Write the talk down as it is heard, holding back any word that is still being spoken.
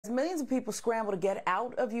As millions of people scramble to get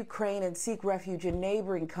out of Ukraine and seek refuge in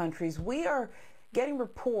neighboring countries, we are getting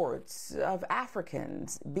reports of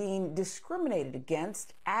Africans being discriminated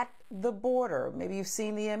against at the border. Maybe you've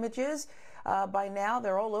seen the images. By now,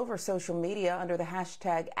 they're all over social media under the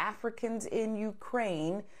hashtag Africans in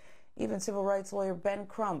Ukraine. Even civil rights lawyer Ben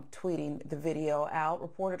Crump tweeting the video out.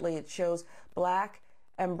 Reportedly, it shows black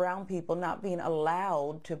and brown people not being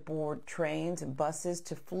allowed to board trains and buses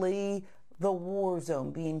to flee the war zone,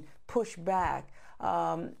 being pushed back.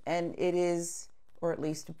 And it is, or at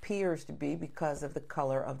least appears to be, because of the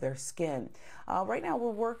color of their skin. Right now, we're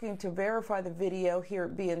working to verify the video here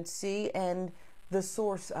at BNC and the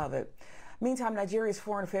source of it. Meantime, Nigeria's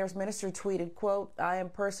foreign affairs minister tweeted, quote, "I am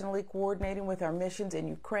personally coordinating with our missions in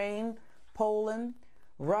Ukraine, Poland,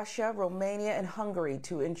 Russia, Romania, and Hungary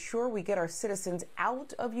to ensure we get our citizens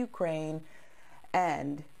out of Ukraine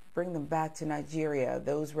and bring them back to Nigeria,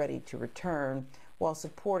 those ready to return, while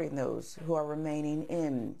supporting those who are remaining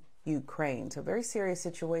in Ukraine." So very serious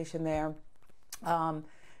situation there.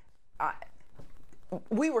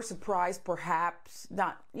 We were surprised, perhaps,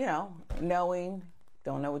 not, knowing,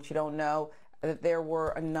 don't know what you don't know, that there were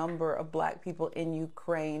a number of black people in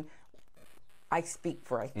Ukraine. I speak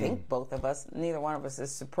for, I think, both of us. Neither one of us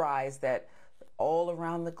is surprised that all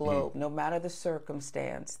around the globe, no matter the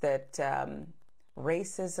circumstance, that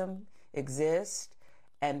racism exists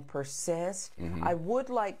and persists. I would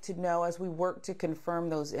like to know, as we work to confirm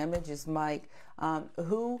those images, Mike,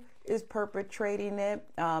 who is perpetrating it?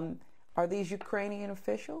 Are these Ukrainian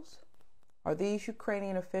officials? Are these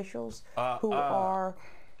Ukrainian officials who are...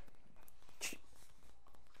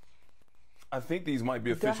 I think these might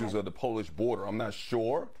be officials of the Polish border. I'm not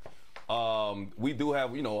sure. We do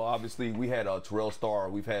have, obviously we had Terrell Starr.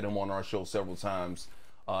 We've had him on our show several times.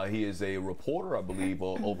 He is a reporter, I believe,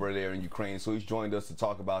 over there in Ukraine. So he's joined us to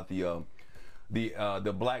talk about the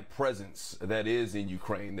black presence that is in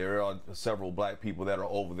Ukraine. There are several black people that are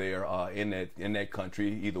over there in that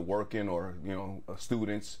country, either working or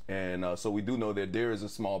students, and so we do know that there is a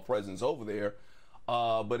small presence over there.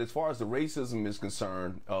 But as far as the racism is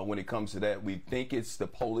concerned, when it comes to that, we think it's the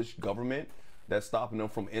Polish government that's stopping them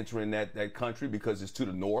from entering that country because it's to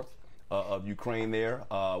the north of Ukraine there.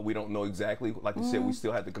 We don't know exactly. Like you said, we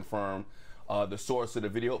still have to confirm the source of the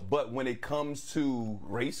video. But when it comes to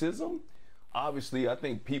racism, obviously, I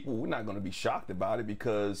think we're not going to be shocked about it,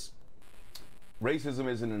 because racism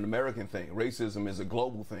isn't an American thing. Racism is a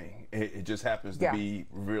global thing. It just happens to be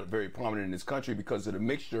very prominent in this country because of the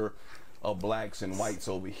mixture of blacks and whites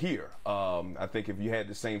over here. I think if you had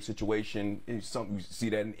the same situation, you see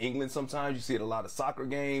that in England sometimes, you see it a lot of soccer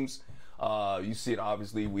games. You see it,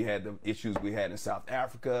 obviously, we had the issues we had in South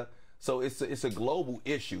Africa. So it's a global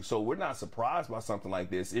issue. So we're not surprised by something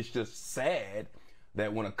like this. It's just sad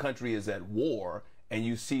that when a country is at war and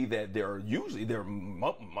you see that they're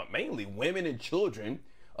mainly women and children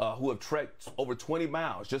who have trekked over 20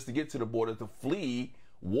 miles just to get to the border to flee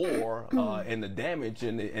war and the damage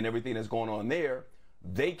and everything that's going on there,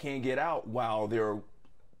 they can't get out while their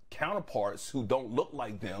counterparts who don't look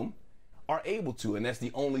like them are able to. And that's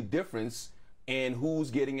the only difference in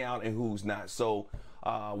who's getting out and who's not. So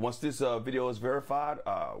once this video is verified,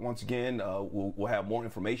 once again, we'll have more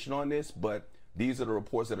information on this. But these are the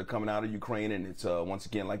reports that are coming out of Ukraine. And it's, once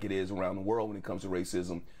again, like it is around the world when it comes to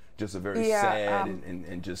racism, just a very sad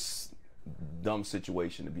and just dumb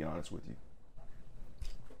situation, to be honest with you.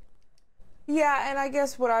 Yeah, and I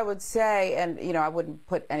guess what I would say, and I wouldn't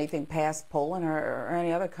put anything past Poland or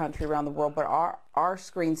any other country around the world, but our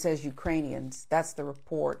screen says Ukrainians, that's the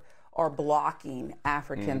report, are blocking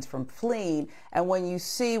Africans from fleeing. And when you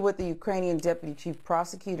see what the Ukrainian deputy chief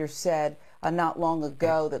prosecutor said not long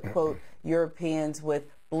ago, that, quote, Europeans with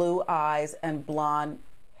blue eyes and blonde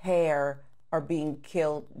hair are being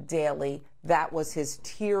killed daily, that was his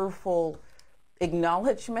tearful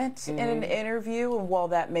acknowledgement in an interview. And while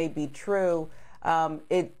that may be true,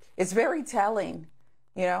 it's very telling.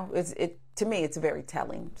 To me, it's a very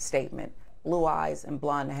telling statement. Blue eyes and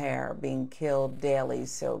blonde hair being killed daily.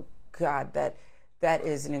 So, God, that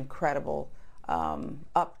is an incredible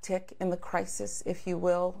uptick in the crisis, if you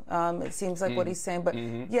will. It seems like what he's saying. But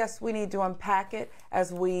yes, we need to unpack it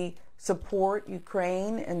as we support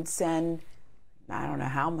Ukraine and send, I don't know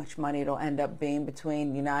how much money it'll end up being between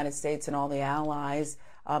the United States and all the allies,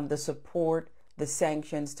 the support, the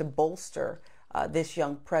sanctions to bolster this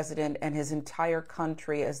young president and his entire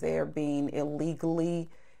country as they are being illegally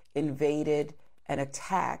invaded and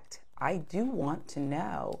attacked. I do want to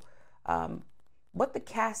know what the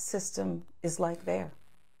caste system is like there.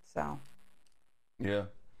 So. Yeah.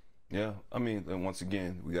 I mean, and once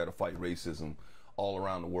again, we got to fight racism all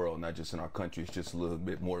around the world, not just in our country. It's just a little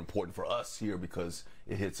bit more important for us here because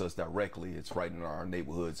it hits us directly. It's right in our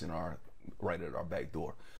neighborhoods and right at our back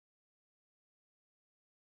door.